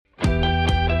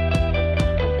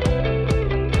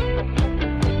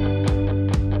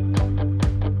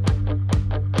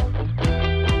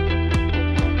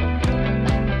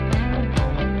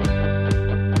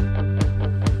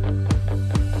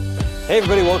Hey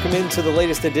everybody, welcome into the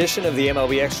latest edition of the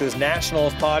MLB Extras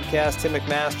Nationals podcast. Tim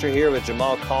McMaster here with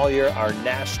Jamal Collier, our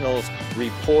Nationals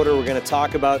reporter. We're going to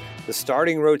talk about the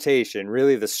starting rotation,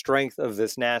 really the strength of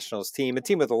this Nationals team, a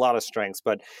team with a lot of strengths,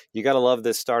 but you got to love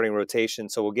this starting rotation.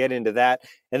 So we'll get into that.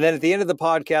 And then at the end of the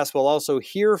podcast, we'll also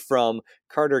hear from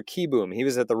Carter Kieboom. He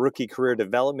was at the Rookie Career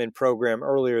Development Program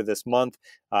earlier this month.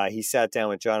 He sat down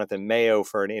with Jonathan Mayo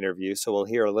for an interview, so we'll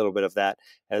hear a little bit of that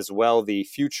as well. The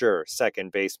future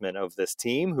second baseman of this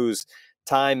team, whose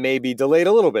time may be delayed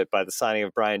a little bit by the signing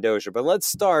of Brian Dozier. But let's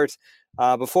start,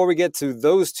 before we get to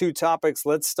those two topics,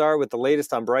 let's start with the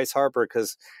latest on Bryce Harper,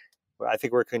 because I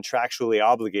think we're contractually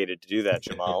obligated to do that,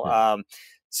 Jamal.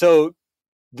 So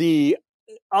the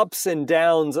ups and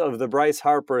downs of the Bryce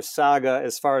Harper saga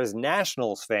as far as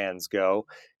Nationals fans go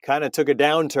kind of took a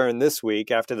downturn this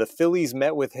week after the Phillies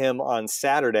met with him on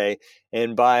Saturday,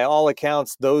 and by all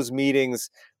accounts, those meetings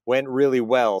went really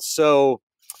well. So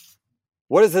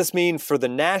what does this mean for the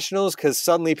Nationals? Because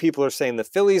suddenly people are saying the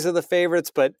Phillies are the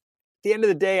favorites, but at the end of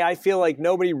the day, I feel like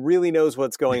nobody really knows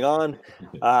what's going on,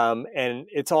 and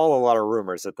it's all a lot of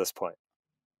rumors at this point.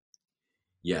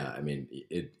 Yeah, I mean,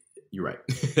 you're right.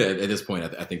 At this point,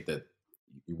 I think that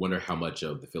you wonder how much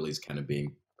of the Phillies kind of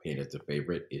being painted as a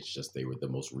favorite is just they were the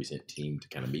most recent team to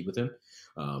kind of meet with him.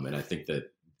 And I think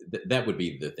that that would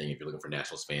be the thing if you're looking for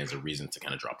Nationals fans, a reason to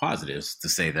kind of draw positives, to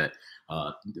say that,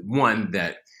 one,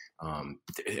 that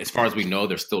as far as we know,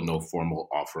 there's still no formal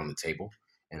offer on the table.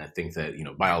 And I think that,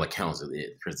 by all accounts,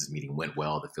 this meeting went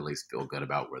well. The Phillies feel good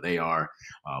about where they are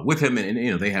with him.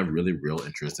 And they have really real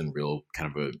interest and real kind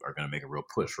of are going to make a real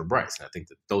push for Bryce. And I think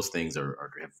that those things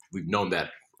we've known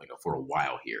that for a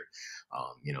while here.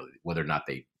 Whether or not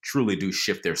they truly do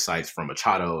shift their sights from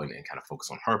Machado and kind of focus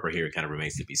on Harper here, it kind of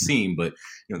remains to be seen. But,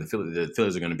 the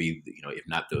Phillies are going to be, if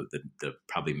not the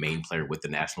probably main player with the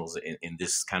Nationals in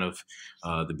this kind of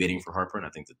the bidding for Harper. And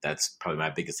I think that that's probably my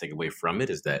biggest takeaway from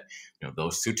it is that,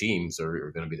 those two teams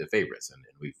are going to be the favorites. And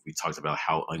we talked about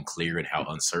how unclear and how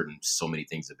uncertain so many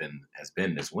things has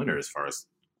been this winter as far as,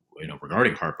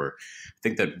 regarding Harper. I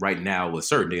think that right now with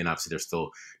certainty, and obviously there's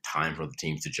still time for the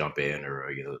teams to jump in or,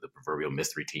 the proverbial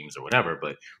mystery teams or whatever.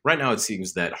 But right now it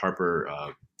seems that Harper,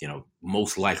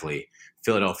 most likely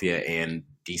Philadelphia and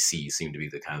DC seem to be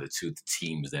the kind of the two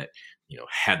teams that,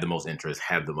 had the most interest,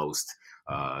 have the most,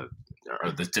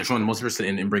 they're showing the most interest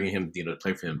in bringing him, to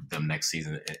play for them next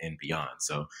season and beyond.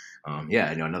 So,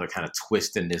 another kind of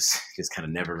twist in this kind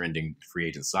of never-ending free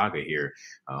agent saga here.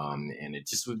 And it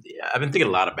just, I've been thinking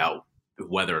a lot about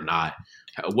whether or not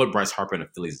what Bryce Harper in a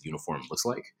Phillies uniform looks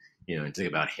like. And think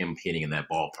about him hitting in that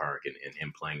ballpark and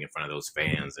him playing in front of those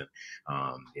fans. And,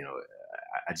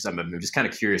 I'm just kind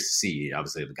of curious to see,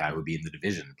 obviously, the guy who would be in the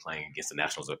division playing against the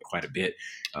Nationals quite a bit,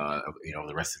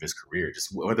 the rest of his career, just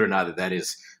whether or not that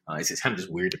is, it's kind of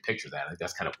just weird to picture that. I think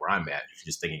that's kind of where I'm at,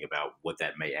 just thinking about what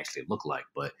that may actually look like.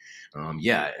 But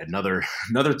another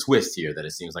twist here that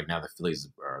it seems like now the Phillies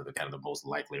are the kind of the most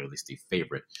likely, or at least the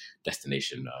favorite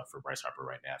destination for Bryce Harper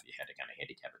right now, if you had to kind of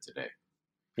handicap it today.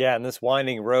 Yeah, and this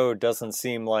winding road doesn't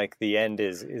seem like the end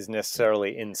is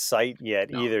necessarily in sight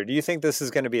yet either. Do you think this is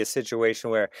going to be a situation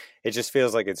where it just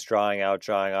feels like it's drawing out,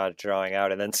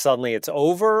 and then suddenly it's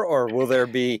over? Or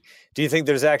do you think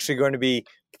there's actually going to be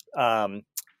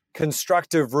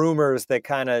constructive rumors that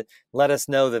kind of let us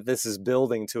know that this is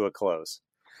building to a close?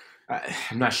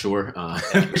 I'm not sure.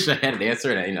 I wish I had an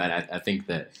answer. And I think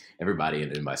that everybody,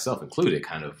 and myself included,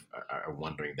 kind of are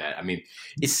wondering that. I mean,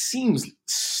 it seems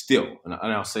still, and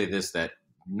I'll say this, that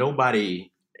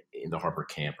nobody in the Harper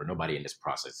camp or nobody in this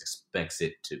process expects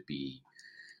it to be,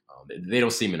 they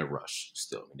don't seem in a rush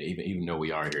still. I mean, even though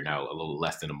we are here now a little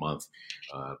less than a month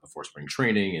before spring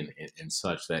training and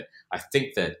such, that I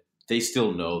think that they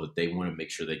still know that they want to make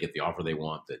sure they get the offer they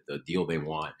want, the deal they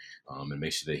want, and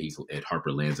make sure that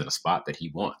Harper lands in a spot that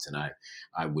he wants. And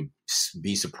I would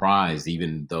be surprised,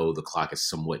 even though the clock is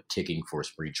somewhat ticking for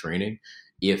spring training,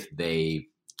 if they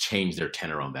change their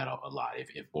tenor on that a lot.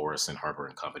 If Boras and Harper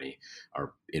and company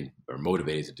are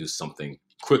motivated to do something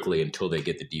quickly until they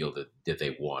get the deal that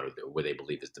they want or where they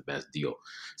believe is the best deal.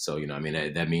 So,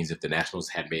 that means if the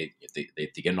Nationals if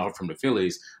they get an offer from the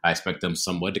Phillies, I expect them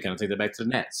somewhat to kind of take that back to the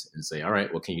Nats and say, all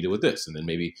right, what can you do with this? And then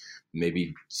maybe,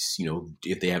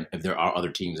 if there are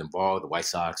other teams involved, the White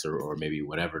Sox or maybe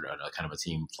whatever, kind of a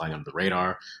team flying under the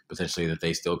radar, potentially that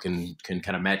they still can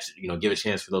kind of match, give a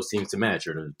chance for those teams to match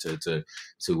or to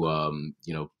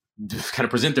kind of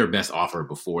present their best offer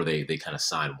before they kind of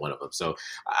sign one of them. So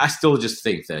I still just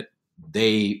think that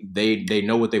they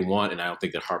know what they want, and I don't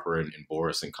think that Harper and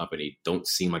Boras and company don't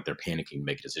seem like they're panicking to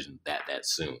make a decision that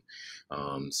soon.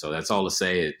 So that's all to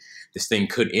say. This thing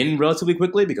could end relatively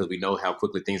quickly because we know how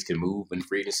quickly things can move in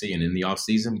free agency and in the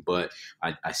offseason. But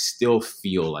I still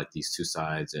feel like these two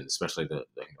sides, and especially the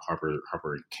Harper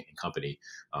and company,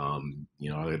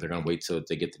 they're going to wait till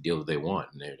they get the deal that they want,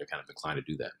 and they're kind of inclined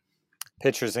to do that.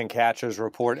 Pitchers and catchers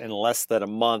report in less than a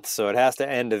month, so it has to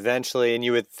end eventually. And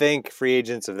you would think free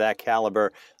agents of that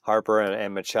caliber, Harper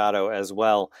and Machado as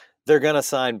well, they're going to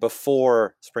sign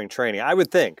before spring training. I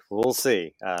would think. We'll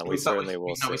see. We certainly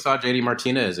will see. We saw JD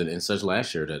Martinez and such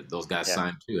last year that those guys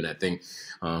signed too. And I think,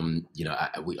 I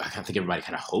think everybody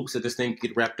kind of hopes that this thing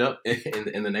get wrapped up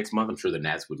in the next month. I'm sure the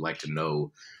Nats would like to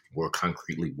know more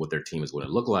concretely what their team is going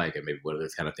to look like and maybe what other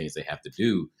kind of things they have to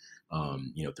do.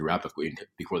 Throughout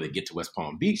before they get to West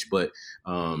Palm Beach. But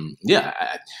at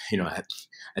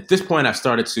this point, I've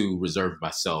started to reserve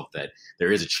myself that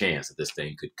there is a chance that this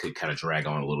thing could kind of drag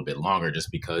on a little bit longer, just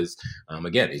because,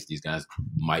 again, these guys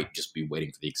might just be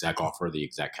waiting for the exact offer, the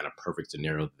exact kind of perfect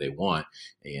scenario that they want,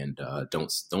 and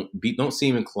don't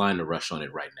seem inclined to rush on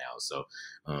it right now. So,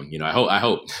 I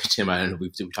hope, Tim, I know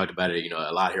we've talked about it,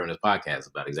 a lot here on this podcast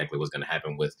about exactly what's going to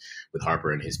happen with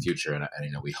Harper and his future, and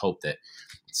we hope that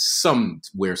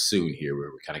somewhere soon here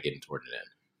we're kind of getting toward an end.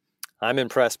 I'm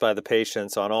impressed by the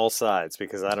patience on all sides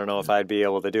because I don't know if I'd be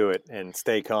able to do it and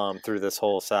stay calm through this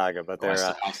whole saga. But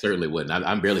I certainly wouldn't.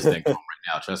 I'm barely staying calm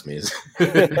right now. Trust me.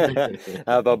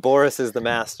 But Boras is the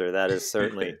master. That is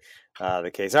certainly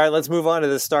the case. All right, let's move on to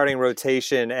the starting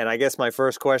rotation. And I guess my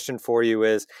first question for you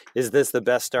is this the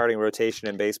best starting rotation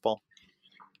in baseball?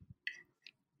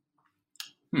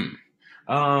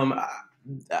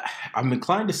 I'm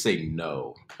inclined to say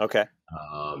no. Okay.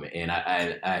 And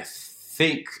I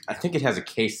think it has a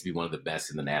case to be one of the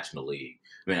best in the National League.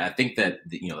 I mean, I think that,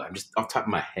 I'm just off the top of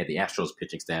my head, the Astros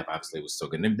pitching staff obviously was so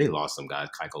good. And they lost some guys.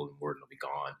 Keuchel and Morton will be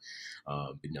gone.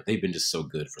 But, they've been just so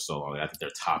good for so long. And I think their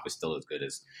top is still as good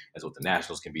as what the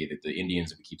Nationals can be. The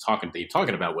Indians, we keep talking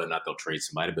about whether or not they'll trade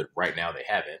somebody, but right now they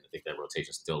haven't. I think that rotation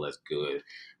is still as good.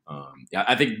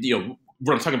 I think,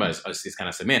 what I'm talking about is kind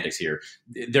of semantics here.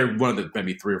 They're one of the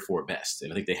maybe 3 or 4 best,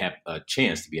 and I think they have a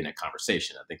chance to be in that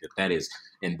conversation. I think that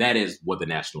is what the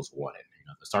Nationals wanted.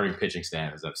 The starting pitching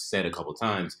staff, as I've said a couple of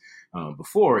times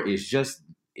before, is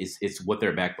it's what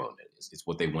their backbone is. It's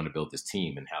what they want to build this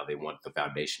team and how they want the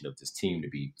foundation of this team to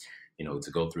be,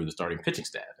 to go through the starting pitching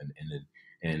staff.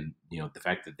 And the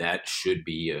fact that should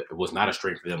be it was not a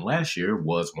strength for them last year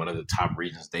was one of the top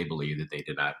reasons they believe that they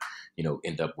did not,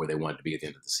 end up where they wanted to be at the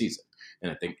end of the season.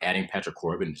 And I think adding Patrick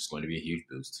Corbin is going to be a huge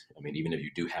boost. I mean, even if you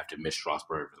do have to miss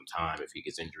Strasburg for some time, if he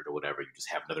gets injured or whatever, you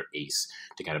just have another ace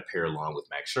to kind of pair along with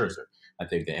Max Scherzer. I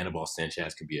think that Anibal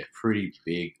Sanchez could be a pretty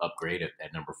big upgrade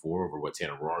at number 4 over what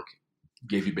Tanner Roark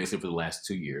gave you basically for the last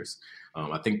 2 years.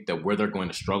 I think that where they're going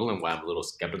to struggle and why I'm a little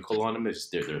skeptical on them is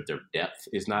their depth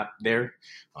is not there.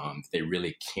 They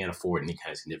really can't afford any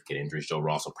kind of significant injuries. Joe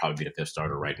Ross will probably be the 5th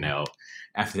starter right now.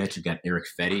 After that, you've got Eric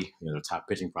Fetty, the top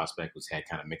pitching prospect, who's had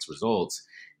kind of mixed results,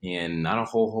 and not a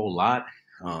whole lot.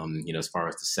 As far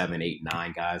as the 7, 8,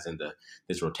 9 guys in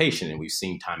this rotation, and we've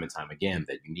seen time and time again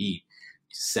that you need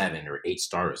 7 or 8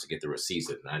 starters to get through a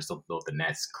season. And I just don't know if the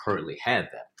Nats currently had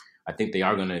that. I think they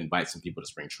are going to invite some people to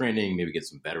spring training, maybe get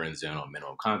some veterans in on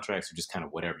minimum contracts, or just kind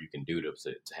of whatever you can do to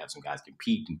have some guys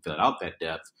compete and fill out that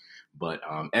depth. But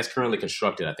as currently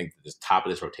constructed, I think that the top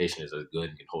of this rotation is as good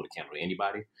and can hold a candle to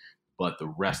anybody. But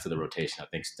the rest of the rotation, I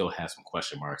think, still has some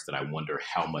question marks that I wonder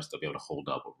how much they'll be able to hold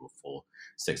up over a full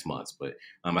 6 months. But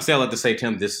I say I like to say,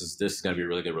 Tim, this is going to be a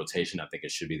really good rotation. I think it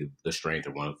should be the strength,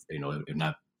 or one of,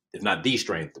 if not the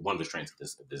strength, one of the strengths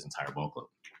of this entire ball club.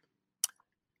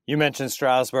 You mentioned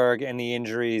Strasburg and the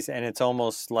injuries, and it's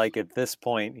almost like at this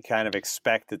point you kind of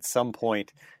expect at some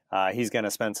point he's going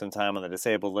to spend some time on the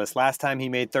disabled list. Last time he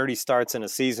made 30 starts in a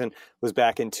season was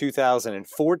back in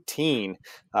 2014.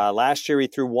 Last year he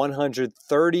threw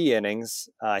 130 innings.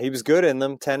 He was good in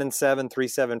them, 10-7,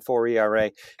 3.74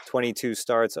 ERA, 22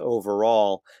 starts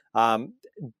overall.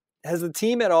 Has the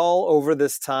team at all over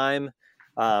this time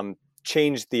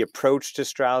changed the approach to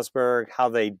Strasburg, how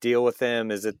they deal with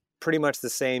him? Is it pretty much the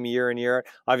same year in year?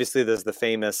 Obviously, there's the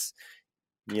famous,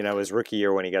 his rookie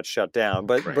year when he got shut down.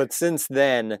 But right. But since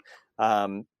then, how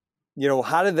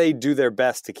do they do their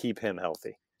best to keep him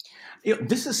healthy?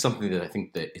 This is something that I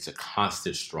think that it's a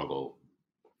constant struggle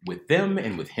with them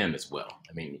and with him as well.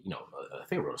 I mean, I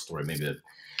think I wrote a story maybe at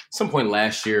some point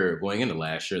last year, going into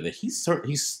last year, that he's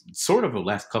sort of the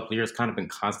last couple of years kind of been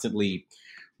constantly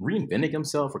reinventing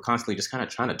himself, or constantly just kind of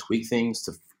trying to tweak things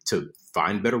to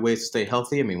find better ways to stay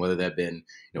healthy. I mean, whether that been,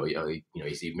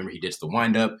 remember he ditched the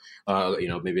windup,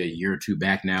 maybe a year or two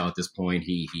back now at this point,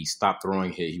 he stopped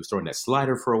throwing. He was throwing that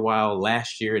slider for a while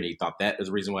last year, and he thought that was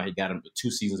the reason why he got him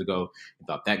 2 seasons ago. He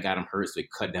thought that got him hurt, so he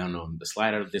cut down on the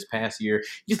slider this past year.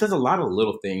 He just does a lot of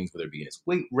little things, whether it be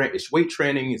in his weight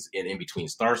training, in between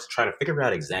starts, to try to figure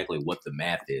out exactly what the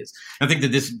math is. And I think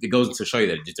that it goes to show you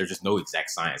that there's just no exact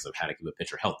science of how to keep a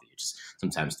pitcher healthy. It's just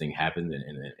sometimes things happen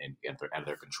and get out of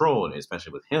their control, and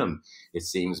especially with him, it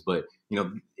seems. But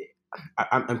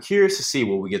I'm curious to see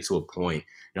when we get to a point.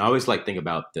 I always think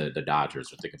about the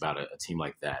Dodgers, or think about a team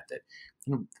like that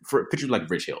for a pitcher like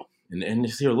Rich Hill, and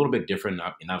it's here a little bit different,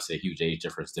 and obviously a huge age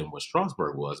difference than what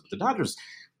Strasburg was. But the Dodgers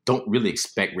don't really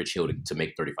expect Rich Hill to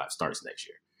make 35 starts next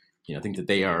year. I think that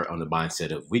they are on the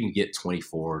mindset of, we can get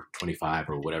 24, 25,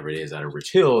 or whatever it is out of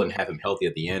Rich Hill and have him healthy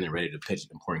at the end and ready to pitch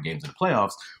important games in the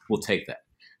playoffs. We'll take that.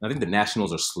 I think the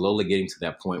Nationals are slowly getting to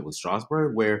that point with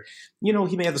Strasburg where, he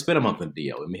may have to spend a month on the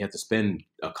DL. He may have to spend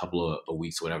a couple of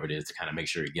weeks, whatever it is, to kind of make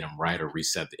sure you get him right or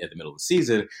reset at the middle of the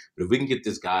season. But if we can get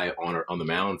this guy on the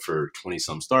mound for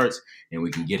 20-some starts, and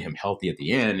we can get him healthy at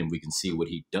the end, and we can see what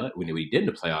he did in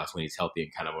the playoffs when he's healthy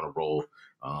and kind of on a roll,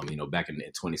 back in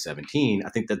 2017, I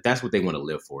think that's what they want to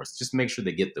live for. Is just make sure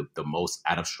they get the most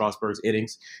out of Strasburg's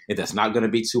innings. If that's not going to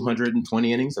be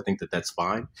 220 innings, I think that's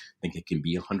fine. I think it can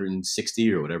be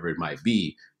 160 or whatever it might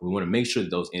be. But we want to make sure that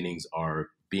those innings are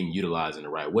being utilized in the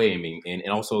right way. And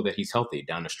also that he's healthy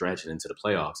down the stretch and into the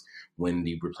playoffs when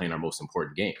we're playing our most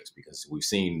important games, because we've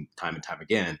seen time and time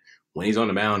again, when he's on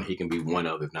the mound, he can be one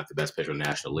of, if not the best pitcher in the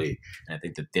National League. And I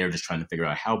think that they're just trying to figure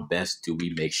out how best do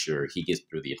we make sure he gets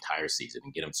through the entire season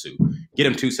and get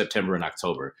him to September and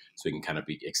October, so he can kind of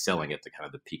be excelling at the kind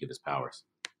of the peak of his powers.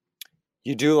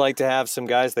 You do like to have some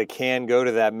guys that can go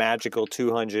to that magical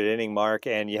 200 inning mark,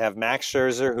 and you have Max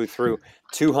Scherzer, who threw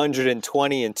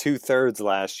 220 and 2/3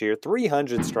 last year,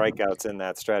 300 strikeouts in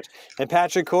that stretch, and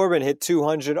Patrick Corbin hit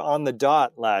 200 on the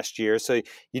dot last year. So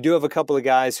you do have a couple of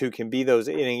guys who can be those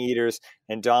inning eaters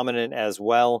and dominant as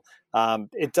well.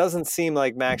 It doesn't seem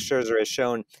like Max Scherzer has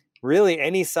shown really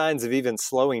any signs of even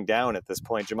slowing down at this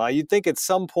point, Jamal. You'd think at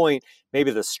some point maybe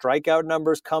the strikeout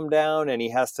numbers come down and he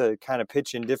has to kind of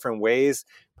pitch in different ways,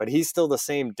 but he's still the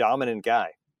same dominant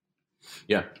guy.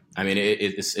 Yeah, I mean,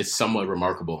 it's somewhat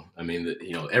remarkable. I mean,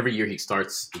 every year he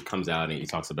comes out and he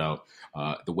talks about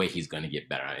the way he's going to get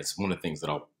better. It's one of the things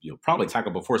that I'll probably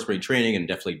tackle before spring training, and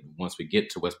definitely once we get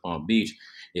to West Palm Beach,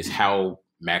 is how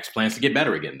Max plans to get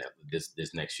better again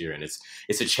this next year. And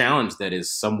it's a challenge that is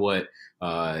somewhat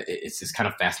it's just kind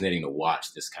of fascinating to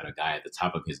watch this kind of guy at the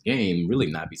top of his game really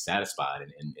not be satisfied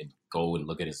and go and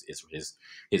look at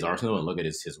his arsenal and look at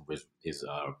his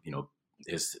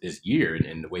year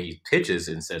and the way he pitches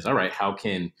and says, all right, how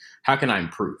can I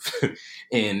improve?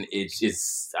 And it's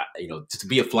just, just to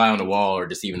be a fly on the wall, or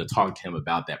just even to talk to him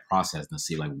about that process and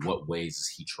see what ways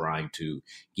is he trying to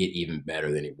get even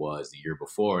better than he was the year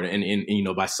before.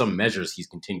 And by some measures, he's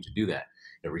continued to do that.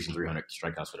 Reaching 300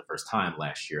 strikeouts for the first time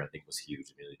last year, I think, was huge.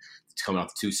 I mean, coming off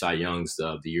the 2 Cy Youngs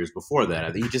the years before that,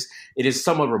 I think it is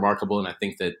somewhat remarkable. And I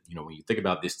think that, when you think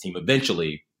about this team,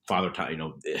 eventually Father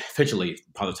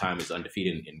Time is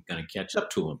undefeated and going to catch up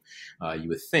to him, you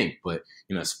would think. But,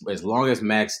 as long as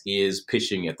Max is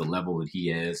pitching at the level that he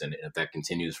is, and if that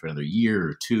continues for another year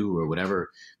or two or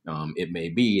whatever it may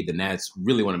be, the Nats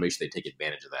really want to make sure they take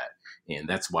advantage of that. And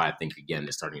that's why I think, again,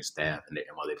 the starting staff and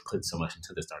why they put so much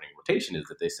into the starting rotation is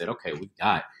that they said, okay, we've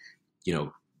got,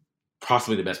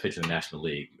 possibly the best pitcher in the National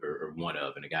League, or one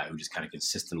of, and a guy who just kind of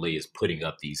consistently is putting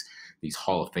up these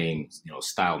Hall of Fame,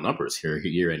 style numbers here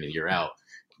year in and year out.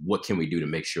 What can we do to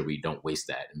make sure we don't waste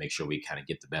that and make sure we kind of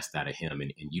get the best out of him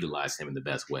and utilize him in the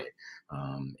best way?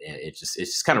 It's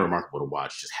just kind of remarkable to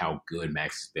watch just how good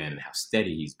Max has been and how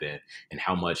steady he's been and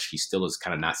how much he still is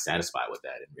kind of not satisfied with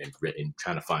that and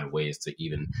trying to find ways to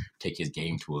even take his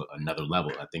game to another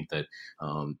level. I think that,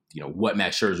 what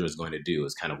Max Scherzer is going to do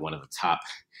is kind of one of the top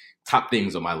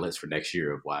things on my list for next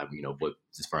year of why, what,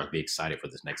 as far as being excited for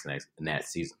this next Nats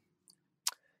season.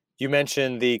 You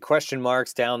mentioned the question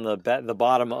marks down the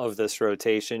bottom of this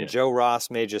rotation. Yeah. Joe Ross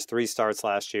made just 3 starts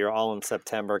last year, all in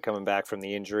September, coming back from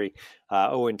the injury,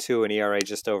 0-2 and ERA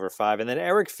just over 5. And then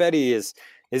Erick Fedde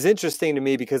is interesting to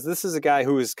me because this is a guy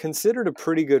who is considered a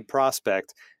pretty good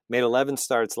prospect. Made 11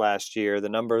 starts last year. The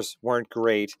numbers weren't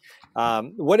great.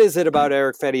 What is it about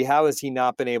Erick Fedde? How has he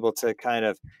not been able to kind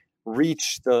of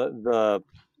reach the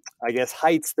I guess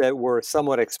heights that were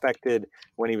somewhat expected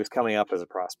when he was coming up as a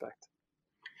prospect?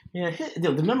 Yeah,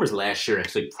 the numbers last year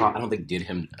actually, I don't think did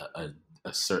him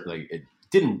a certain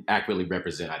didn't accurately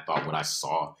represent, I thought, what I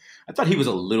saw. I thought he was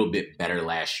a little bit better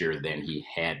last year than he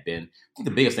had been. I think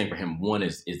the biggest thing for him, one,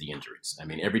 is the injuries. I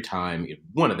mean, every time,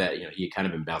 one of that, he had kind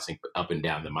of been bouncing up and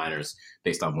down the minors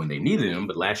based on when they needed him.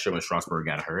 But last year when Strasburg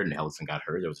got hurt and Hellickson got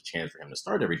hurt, there was a chance for him to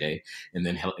start every day. And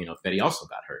then, Fedde also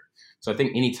got hurt. So I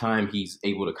think anytime he's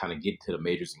able to kind of get to the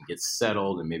majors and get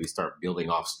settled and maybe start building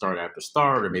off start after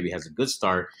start, or maybe has a good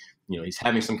start, he's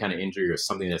having some kind of injury or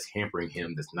something that's hampering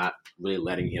him, that's not really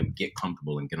letting him get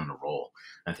comfortable and get on a roll.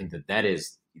 And I think that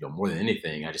is, more than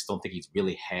anything, I just don't think he's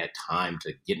really had time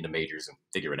to get into majors and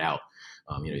figure it out.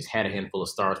 He's had a handful of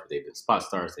starts, but they've been spot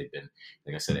starts. They've been,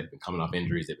 like I said, they've been coming off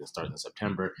injuries. They've been starting in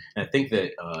September. And I think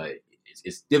that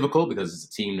it's difficult because it's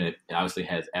a team that obviously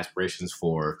has aspirations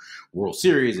for World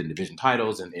Series and division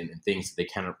titles and things that they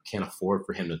kind of can't afford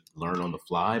for him to learn on the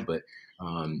fly. But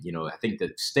I think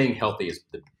that staying healthy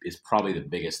is probably the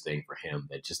biggest thing for him.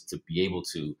 That just to be able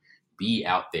to be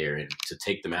out there and to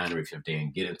take the mound every fifth day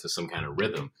and get into some kind of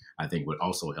rhythm, I think would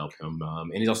also help him.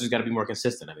 And he's also got to be more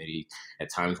consistent. I mean, he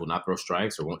at times will not throw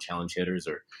strikes or won't challenge hitters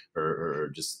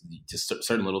or just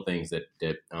certain little things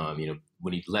that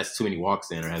when he lets too many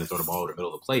walks in or has to throw the ball over the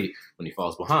middle of the plate when he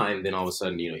falls behind, then all of a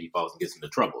sudden, he falls and gets into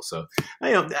trouble. So,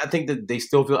 I think that they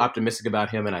still feel optimistic about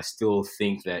him, and I still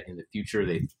think that in the future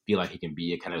they feel like he can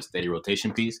be a kind of steady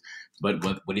rotation piece. But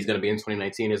what he's going to be in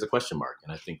 2019 is a question mark,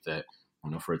 and I think that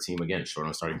for a team, again, short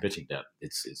on starting pitching depth,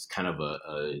 it's kind of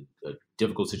a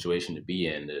difficult situation to be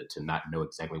in to not know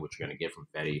exactly what you're going to get from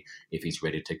Fedde if he's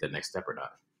ready to take that next step or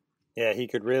not. Yeah, he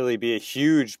could really be a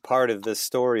huge part of this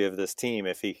story of this team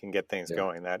if he can get things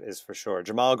going. That is for sure.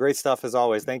 Jamal, great stuff as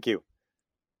always. Thank you.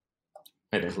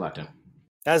 Hey, thanks a lot, Tim.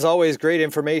 As always, great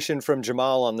information from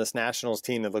Jamal on this Nationals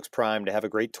team that looks primed to have a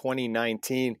great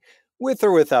 2019 with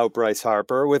or without Bryce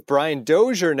Harper. With Brian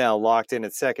Dozier now locked in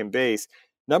at second base,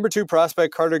 number 2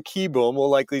 prospect Carter Kieboom will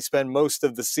likely spend most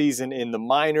of the season in the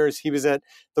minors. He was at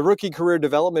the Rookie Career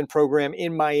Development Program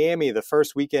in Miami the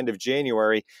first weekend of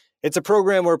January. It's a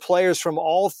program where players from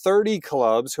all 30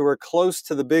 clubs who are close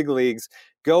to the big leagues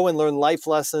go and learn life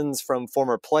lessons from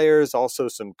former players, also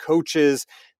some coaches.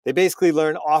 They basically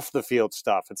learn off the field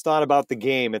stuff. It's not about the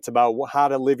game. It's about how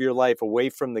to live your life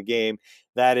away from the game.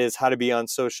 That is how to be on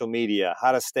social media,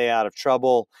 how to stay out of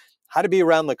trouble, how to be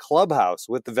around the clubhouse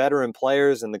with the veteran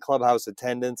players and the clubhouse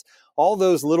attendants, all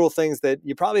those little things that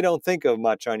you probably don't think of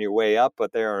much on your way up,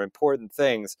 but they are important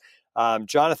things.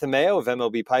 Jonathan Mayo of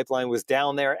MLB Pipeline was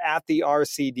down there at the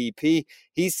RCDP.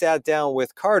 He sat down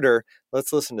with Carter.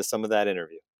 Let's listen to some of that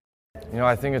interview.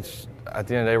 I think it's, at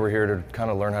the end of the day, we're here to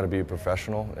kind of learn how to be a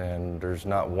professional, and there's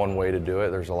not one way to do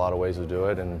it. There's a lot of ways to do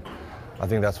it, and I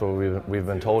think that's what we've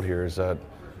been told here is that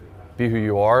be who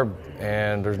you are,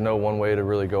 and there's no one way to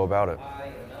really go about it.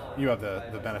 You have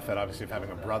the benefit, obviously, of having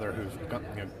a brother who's got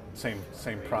same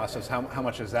process. How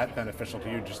much is that beneficial to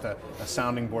you, just a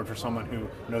sounding board for someone who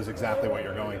knows exactly what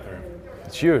you're going through?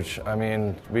 It's huge. I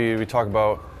mean, we talk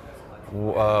about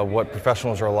what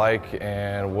professionals are like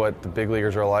and what the big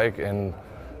leaguers are like, and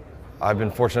I've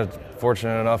been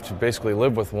fortunate enough to basically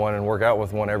live with one and work out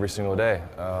with one every single day.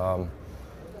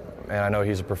 And I know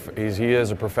he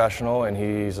is a professional, and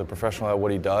he's a professional at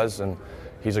what he does, and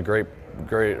he's a great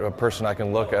person I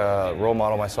can role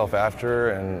model myself after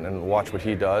and watch what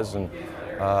he does, and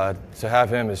to have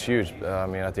him is huge. I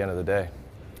mean, at the end of the day.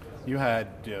 You had,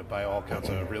 by all accounts,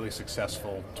 a really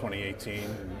successful 2018.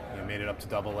 You made it up to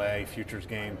Double-A, Futures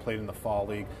game, played in the Fall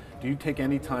League. Do you take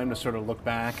any time to sort of look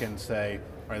back and say,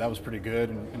 all right, that was pretty good,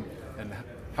 and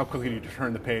how quickly do you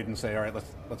turn the page and say, all right,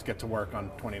 let's get to work on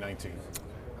 2019?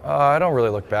 I don't really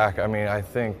look back. I mean, I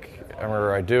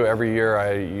remember I do every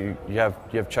year. You have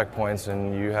checkpoints,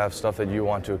 and you have stuff that you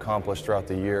want to accomplish throughout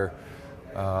the year.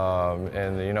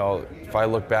 And if I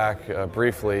look back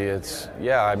briefly,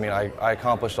 I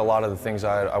accomplished a lot of the things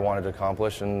I wanted to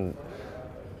accomplish, and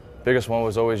biggest one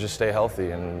was always just stay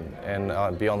healthy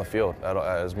and be on the field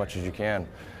as much as you can.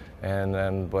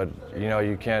 But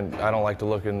you can't. I don't like to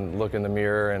look in the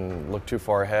mirror and look too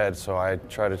far ahead. So I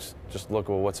try to just look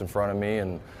at what's in front of me,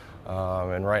 and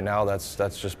right now that's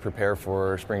just prepare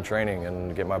for spring training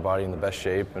and get my body in the best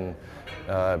shape and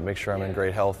make sure I'm in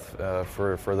great health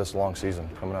for this long season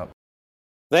coming up.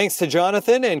 Thanks to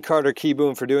Jonathan and Carter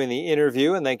Kieboom for doing the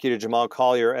interview, and thank you to Jamal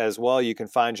Collier as well. You can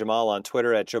find Jamal on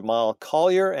Twitter at Jamal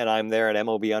Collier, and I'm there at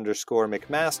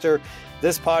MLB_McMaster.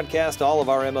 This podcast, all of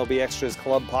our MLB Extras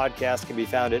Club podcasts, can be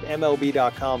found at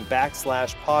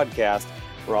MLB.com/podcast.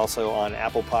 We're also on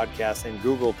Apple Podcasts and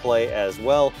Google Play as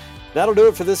well. That'll do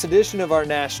it for this edition of our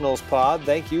Nationals pod.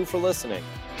 Thank you for listening.